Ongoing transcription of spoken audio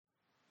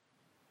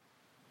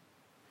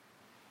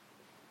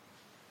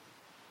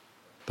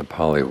The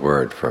Pali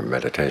word for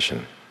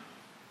meditation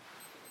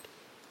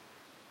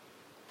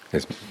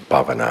is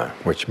bhavana,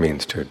 which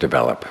means to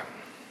develop.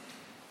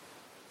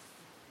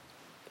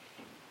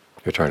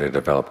 You're trying to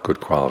develop good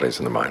qualities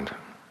in the mind.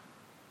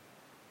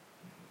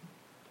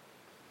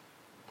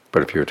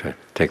 But if you were to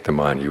take the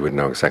mind, you would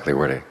know exactly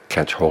where to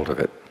catch hold of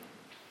it.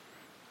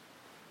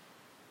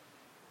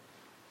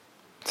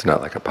 It's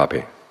not like a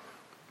puppy.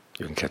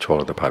 You can catch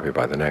hold of the puppy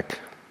by the neck,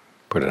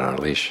 put it on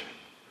a leash,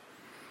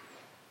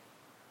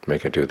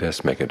 make it do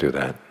this, make it do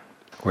that.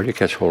 Where do you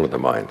catch hold of the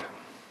mind?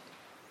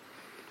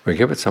 We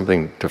give it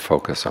something to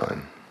focus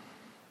on.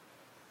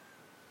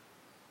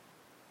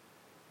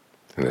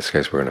 In this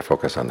case, we're going to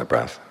focus on the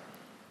breath.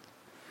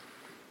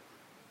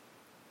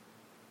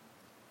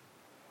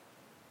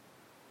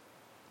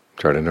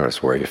 Try to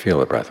notice where you feel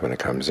the breath when it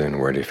comes in,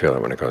 where do you feel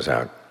it when it goes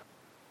out.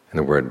 And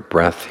the word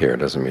breath here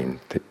doesn't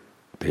mean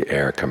the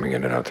air coming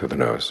in and out through the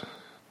nose,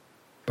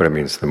 but it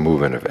means the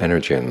movement of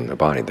energy in the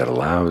body that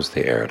allows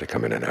the air to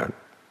come in and out.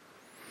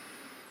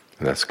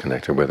 And that's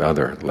connected with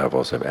other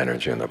levels of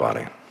energy in the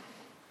body.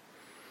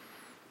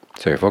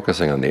 So you're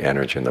focusing on the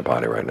energy in the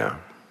body right now.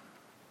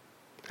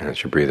 And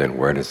as you breathe in,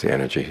 where does the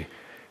energy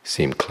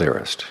seem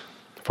clearest?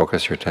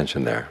 Focus your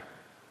attention there.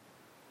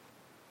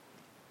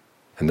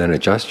 And then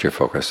adjust your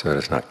focus so that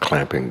it's not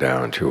clamping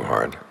down too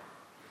hard.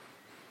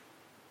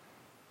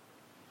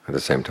 At the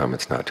same time,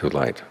 it's not too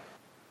light.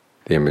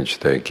 The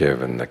image they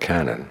give in the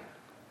canon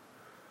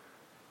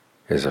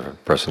is of a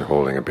person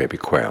holding a baby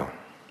quail.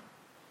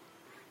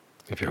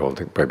 If you hold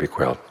the baby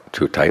quail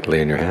too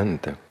tightly in your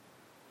hand,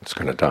 it's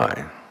going to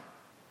die.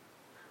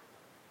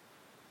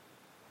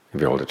 If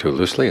you hold it too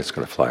loosely, it's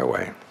going to fly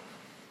away.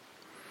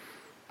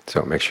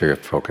 So make sure your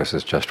focus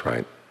is just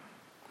right.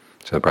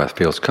 So the breath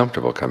feels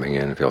comfortable coming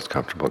in, feels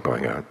comfortable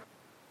going out.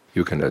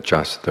 You can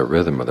adjust the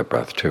rhythm of the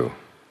breath too.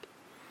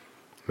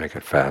 Make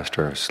it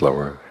faster,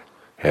 slower,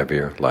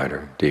 heavier,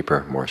 lighter,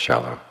 deeper, more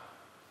shallow.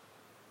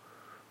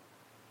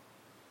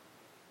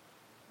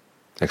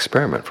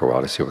 Experiment for a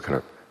while to see what kind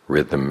of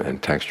rhythm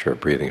and texture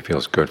of breathing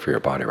feels good for your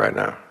body right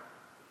now.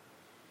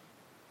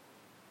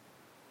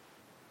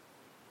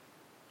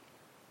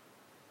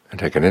 And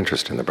take an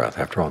interest in the breath.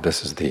 After all,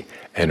 this is the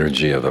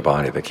energy of the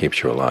body that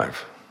keeps you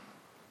alive.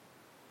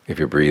 If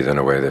you breathe in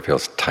a way that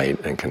feels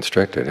tight and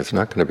constricted, it's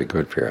not going to be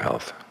good for your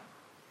health.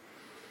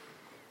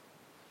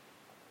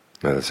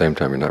 And at the same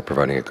time, you're not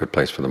providing a good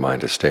place for the mind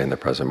to stay in the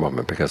present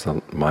moment, because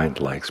the mind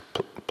likes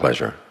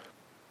pleasure.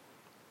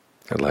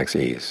 It likes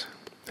ease.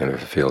 And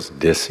if it feels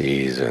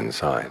dis-ease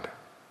inside,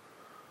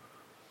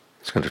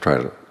 it's going to try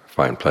to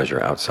find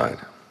pleasure outside.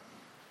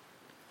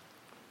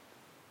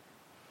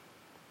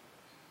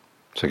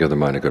 So give the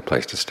mind a good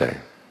place to stay,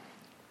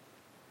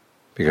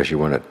 because you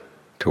want it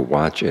to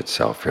watch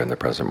itself here in the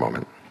present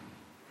moment.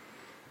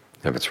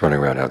 If it's running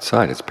around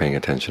outside, it's paying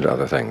attention to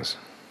other things.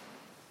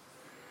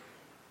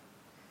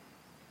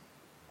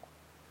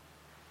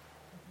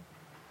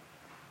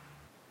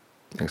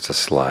 It's a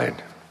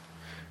slide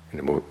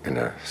in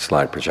a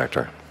slide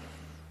projector.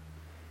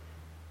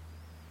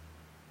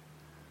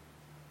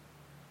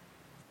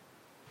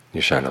 You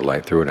shine a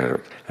light through it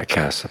and it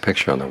casts a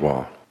picture on the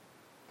wall.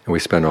 And we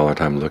spend all our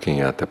time looking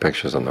at the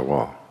pictures on the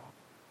wall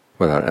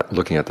without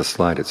looking at the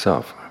slide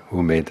itself.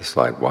 Who made the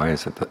slide? Why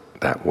is it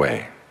that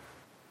way?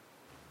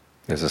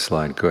 Is the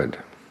slide good?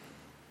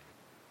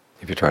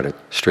 If you try to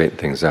straighten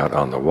things out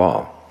on the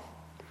wall,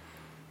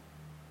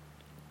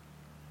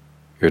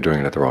 you're doing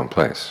it at the wrong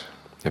place.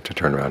 You have to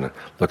turn around and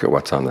look at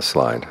what's on the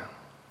slide.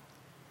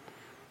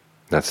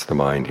 That's the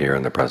mind here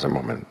in the present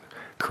moment,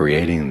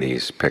 creating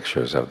these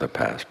pictures of the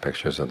past,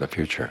 pictures of the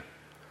future,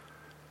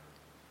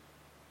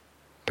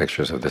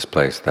 pictures of this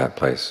place,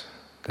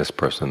 this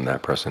person,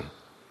 that person.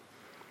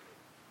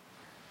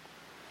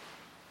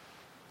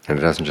 And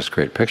it doesn't just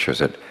create pictures,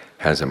 it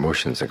has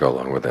emotions that go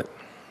along with it.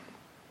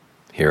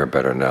 Here a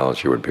better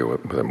analogy would be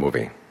with a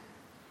movie.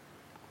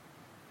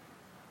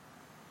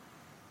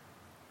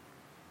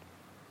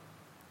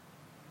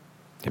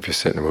 If you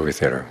sit in a movie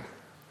theater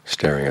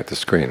staring at the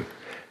screen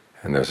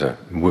and there's a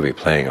movie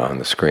playing on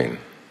the screen,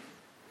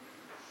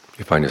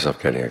 you find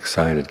yourself getting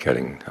excited,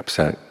 getting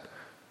upset,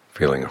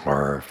 feeling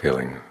horror,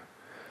 feeling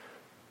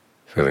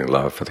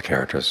love for the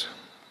characters,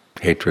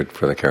 hatred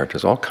for the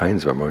characters, all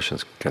kinds of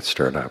emotions get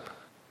stirred up.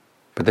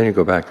 But then you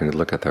go back and you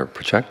look at the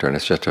projector and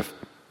it's just a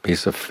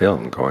piece of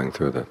film going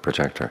through the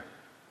projector.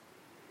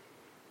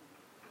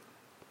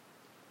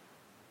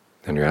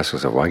 Then you ask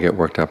yourself, why get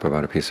worked up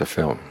about a piece of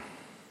film?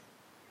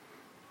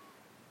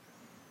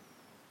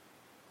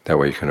 That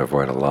way you can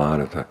avoid a lot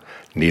of the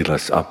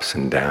needless ups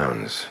and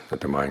downs that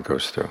the mind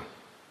goes through.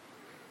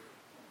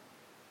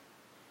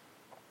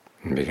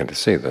 And you begin to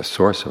see the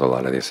source of a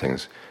lot of these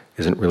things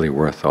isn't really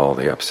worth all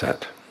the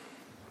upset.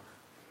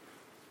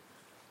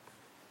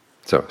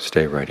 So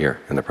stay right here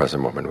in the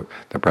present moment.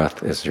 The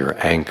breath is your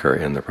anchor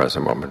in the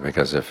present moment,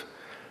 because if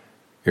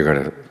you're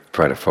going to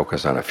try to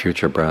focus on a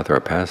future breath or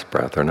a past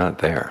breath, they're not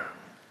there.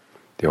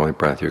 The only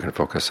breath you can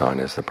focus on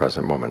is the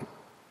present moment,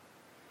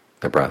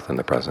 the breath in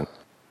the present.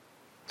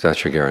 So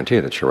that's your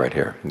guarantee that you're right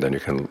here. And then you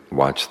can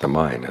watch the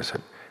mind as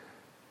it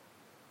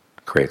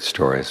create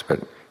stories,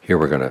 but here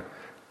we're going to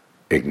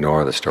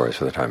ignore the stories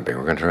for the time being.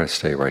 We're going to try to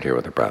stay right here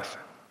with the breath.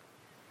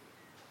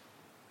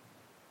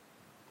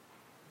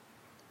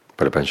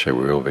 But eventually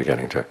we will be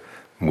getting to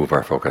move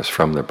our focus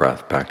from the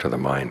breath back to the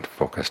mind,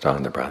 focused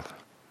on the breath,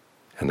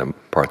 and the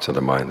parts of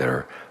the mind that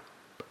are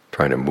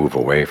trying to move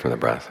away from the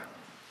breath.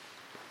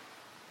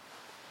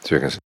 So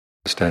you can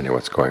understand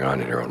what's going on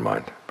in your own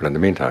mind. But in the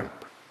meantime,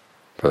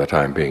 for the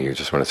time being, you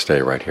just want to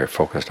stay right here,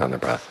 focused on the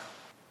breath.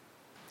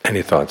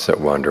 Any thoughts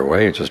that wander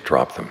away, you just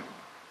drop them.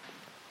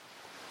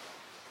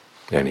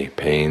 Any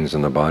pains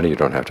in the body, you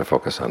don't have to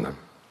focus on them.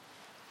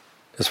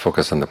 Just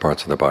focus on the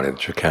parts of the body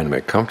that you can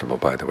make comfortable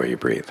by the way you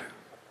breathe.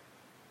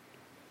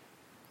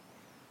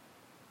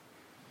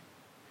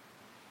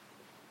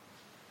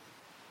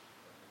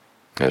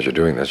 As you're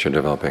doing this, you're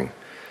developing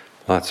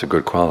lots of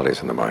good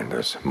qualities in the mind.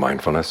 There's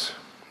mindfulness,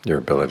 your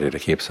ability to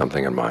keep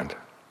something in mind.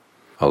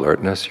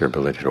 Alertness, your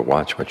ability to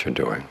watch what you're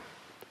doing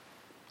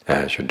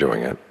as you're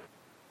doing it,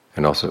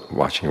 and also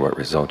watching what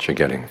results you're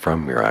getting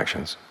from your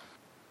actions.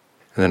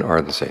 And then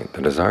ardency,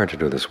 the desire to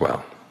do this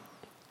well.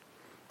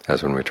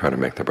 As when we try to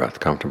make the breath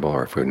comfortable,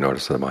 or if we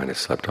notice the mind has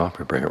slipped off,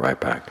 we bring it right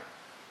back.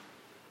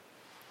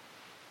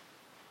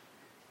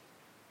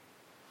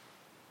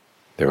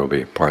 There will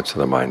be parts of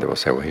the mind that will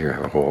say, well, here,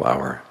 have a whole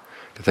hour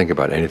to think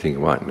about anything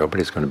you want.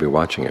 Nobody's going to be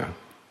watching you.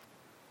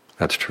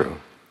 That's true.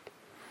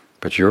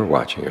 But you're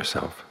watching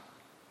yourself.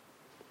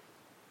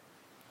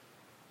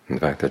 In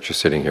the fact that you're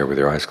sitting here with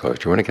your eyes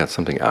closed, you want to get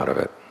something out of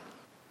it.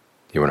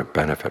 You want to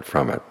benefit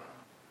from it.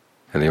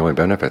 And the only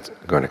benefit's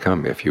going to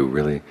come if you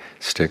really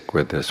stick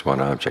with this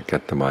one object,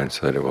 get the mind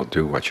so that it will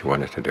do what you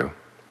want it to do.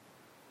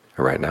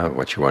 And right now,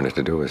 what you want it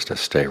to do is to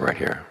stay right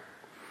here.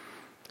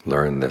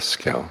 Learn this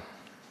skill.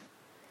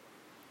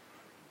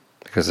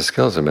 Because the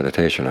skills of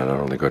meditation are not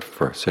only good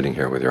for sitting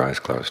here with your eyes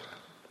closed.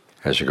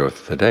 As you go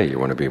through the day, you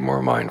want to be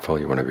more mindful,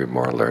 you want to be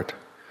more alert.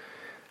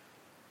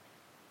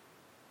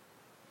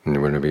 And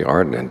you want to be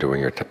ardent in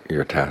doing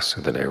your tasks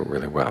of the day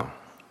really well.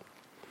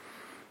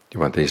 You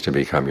want these to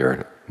become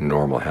your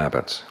normal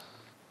habits.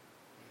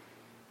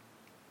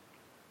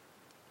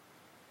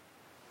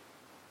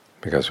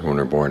 Because when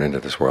we're born into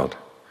this world,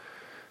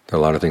 there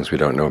are a lot of things we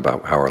don't know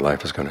about how our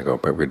life is going to go,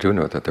 but we do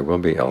know that there will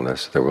be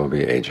illness, there will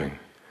be aging,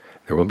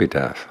 there will be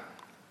death.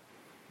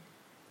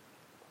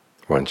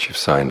 Once you've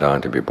signed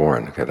on to be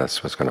born, okay,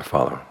 that's what's going to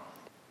follow.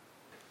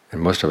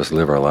 And most of us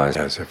live our lives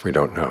as if we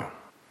don't know.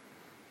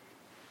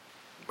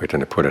 We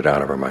tend to put it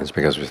out of our minds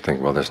because we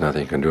think, well, there's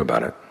nothing you can do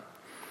about it.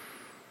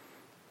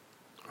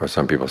 Or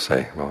some people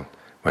say, well,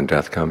 when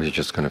death comes, you're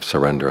just going to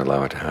surrender,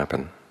 allow it to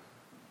happen.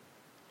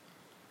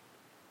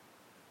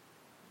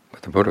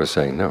 But the Buddha was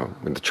saying, no,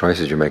 the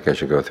choices you make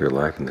as you go through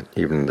life, and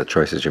even the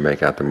choices you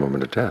make at the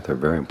moment of death, are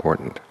very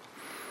important.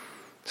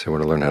 So we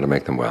want to learn how to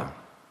make them well.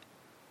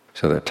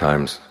 So that at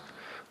times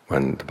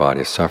when the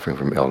body is suffering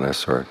from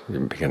illness, or you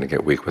begin to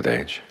get weak with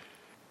age,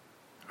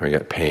 or you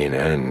get pain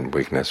and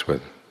weakness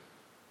with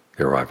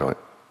the arrival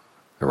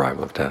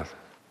of death,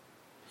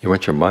 you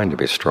want your mind to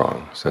be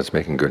strong, so it's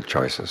making good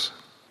choices.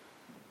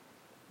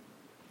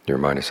 You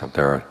remind yourself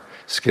there are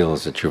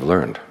skills that you've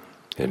learned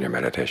in your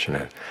meditation,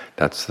 and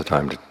that's the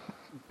time to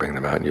bring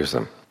them out and use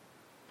them.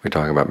 We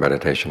talk about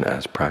meditation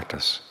as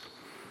practice.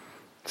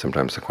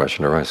 Sometimes the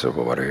question arises,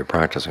 well, what are you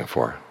practicing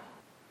for?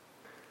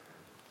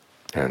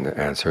 And the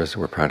answer is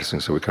we're practicing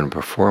so we can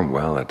perform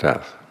well at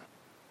death.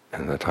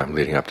 And the time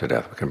leading up to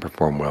death, we can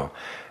perform well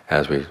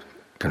as we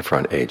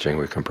confront aging,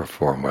 we can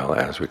perform well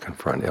as we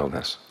confront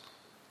illness.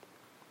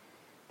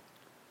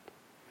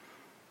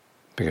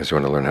 Because you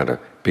want to learn how to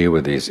be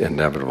with these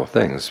inevitable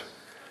things,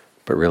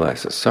 but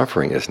realize that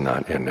suffering is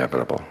not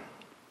inevitable.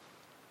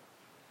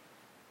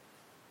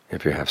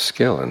 If you have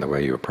skill in the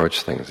way you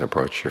approach things,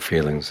 approach your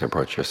feelings,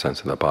 approach your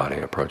sense of the body,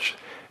 approach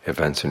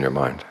events in your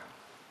mind,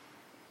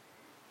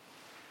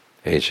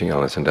 aging,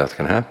 illness, and death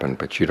can happen,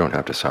 but you don't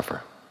have to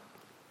suffer.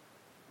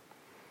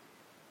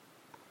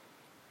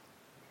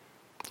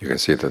 You can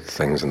see that the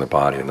things in the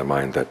body and the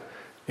mind that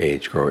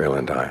age, grow, ill,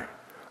 and die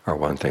are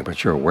one thing,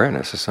 but your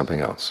awareness is something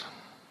else.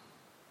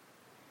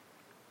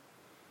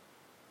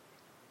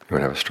 You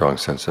want to have a strong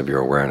sense of your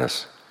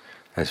awareness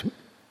as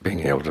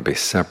being able to be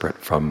separate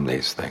from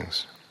these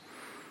things.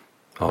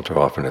 All too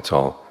often it's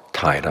all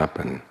tied up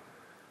in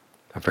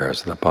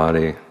affairs of the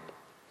body,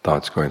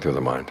 thoughts going through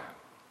the mind.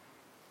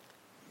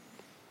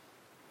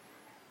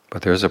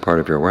 But there's a part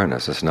of your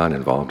awareness that's not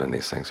involved in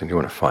these things, and you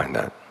want to find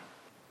that.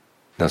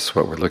 That's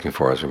what we're looking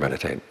for as we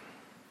meditate.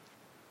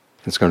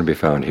 It's going to be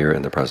found here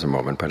in the present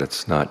moment, but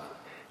it's not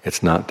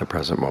the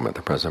present moment.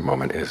 The present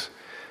moment is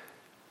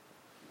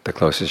the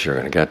closest you're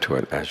going to get to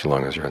it as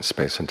long as you're in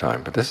space and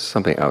time. But this is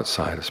something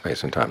outside of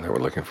space and time that we're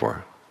looking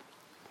for.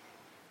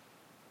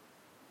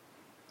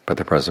 But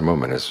the present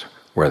moment is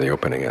where the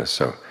opening is,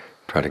 so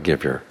try to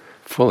give your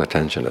full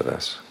attention to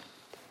this.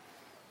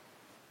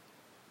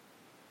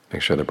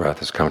 Make sure the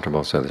breath is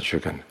comfortable so that you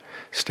can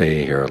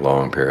stay here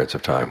long periods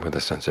of time with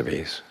a sense of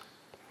ease.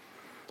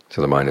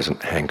 So the mind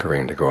isn't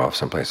hankering to go off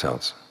someplace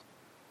else.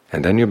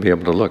 And then you'll be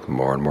able to look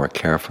more and more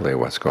carefully at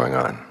what's going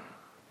on.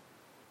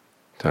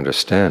 to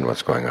understand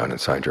what's going on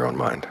inside your own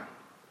mind.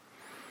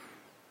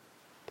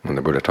 When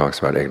the Buddha talks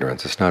about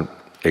ignorance, it's not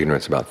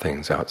ignorance about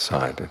things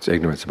outside, it's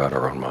ignorance about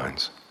our own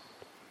minds,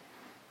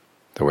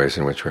 the ways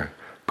in which we're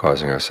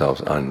causing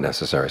ourselves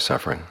unnecessary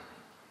suffering,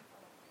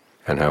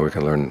 and how we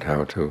can learn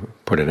how to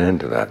put an end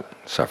to that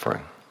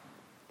suffering.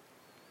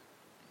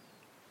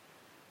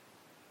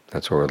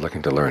 That's what we're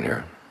looking to learn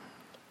here.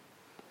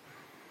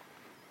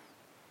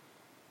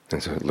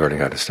 And so learning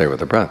how to stay with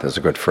the breath is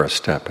a good first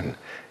step in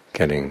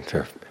getting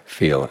to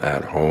feel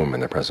at home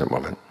in the present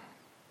moment.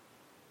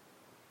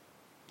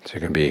 So you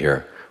can be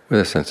here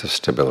with a sense of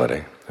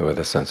stability, with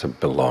a sense of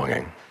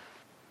belonging.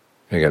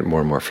 You get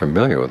more and more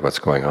familiar with what's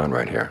going on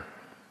right here.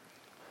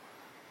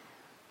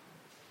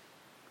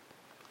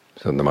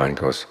 So the mind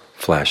goes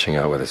flashing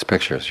out with its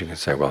pictures. You can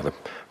say, well, the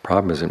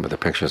problem isn't with the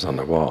pictures on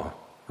the wall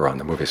or on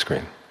the movie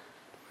screen.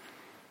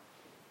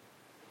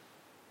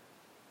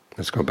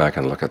 Let's go back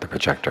and look at the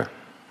projector.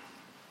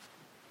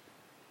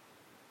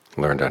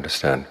 Learn to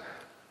understand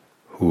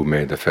who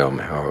made the film,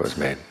 how it was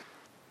made.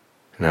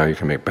 Now you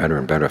can make better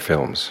and better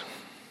films.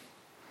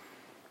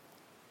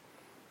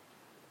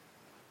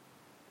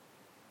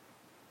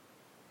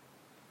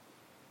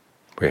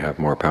 We have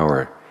more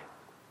power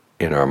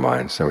in our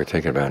minds than we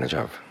take advantage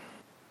of.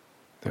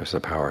 There's the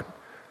power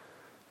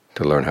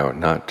to learn how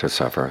not to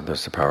suffer.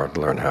 There's the power to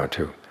learn how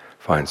to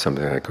find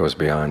something that goes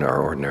beyond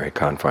our ordinary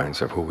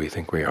confines of who we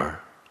think we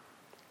are.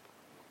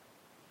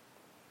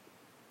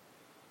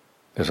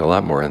 There's a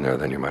lot more in there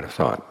than you might have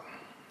thought.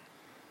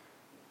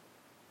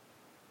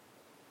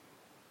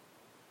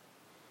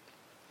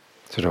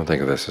 So don't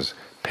think of this as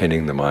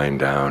pinning the mind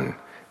down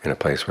in a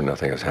place where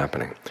nothing is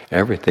happening.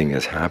 Everything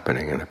is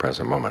happening in the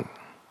present moment.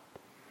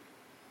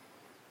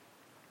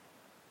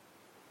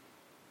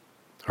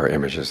 Our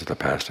images of the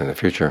past and the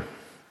future,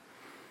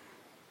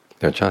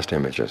 they're just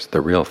images. The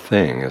real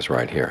thing is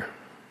right here.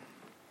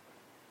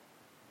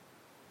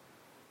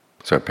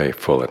 So pay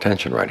full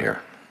attention right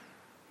here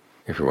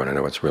if you want to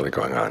know what's really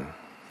going on.